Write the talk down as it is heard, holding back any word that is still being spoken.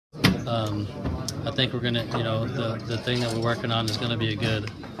I think we're gonna, the thing that we're working on is gonna be a good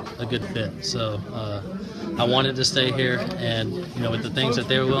fit. So I wanted to stay here, and with the things that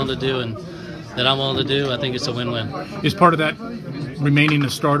they were willing to do and that I'm willing to do, I think it's a win-win. Is part of that remaining a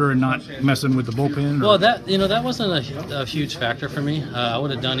starter and not messing with the bullpen? Or? Well, that wasn't a huge factor for me. I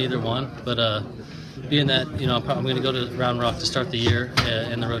would have done either one, but being that I'm going to go to Round Rock to start the year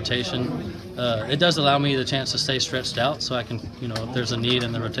in the rotation, it does allow me the chance to stay stretched out, so I can, if there's a need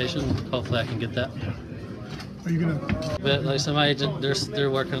in the rotation, hopefully I can get that. Are you gonna? But like my agent,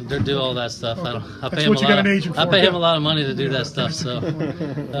 they're working, they do all that stuff. I pay him what you got an agent for. I pay him a lot of money to do that stuff. So,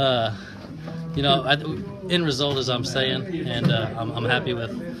 end result is I'm staying, and I'm happy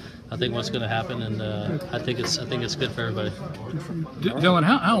with, I think, what's going to happen, and I think it's good for everybody. Dillon,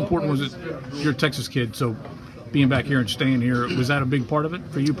 how important was it? You're a Texas kid, so being back here and staying here, was that a big part of it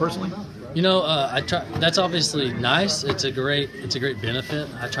for you personally? I try. That's obviously nice. It's a great benefit.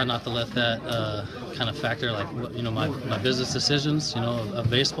 I try not to let that kind of factor, like my business decisions, of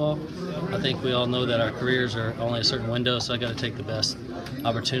baseball. I think we all know that our careers are only a certain window, so I got to take the best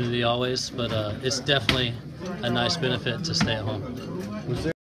opportunity always. But it's definitely a nice benefit to stay at home.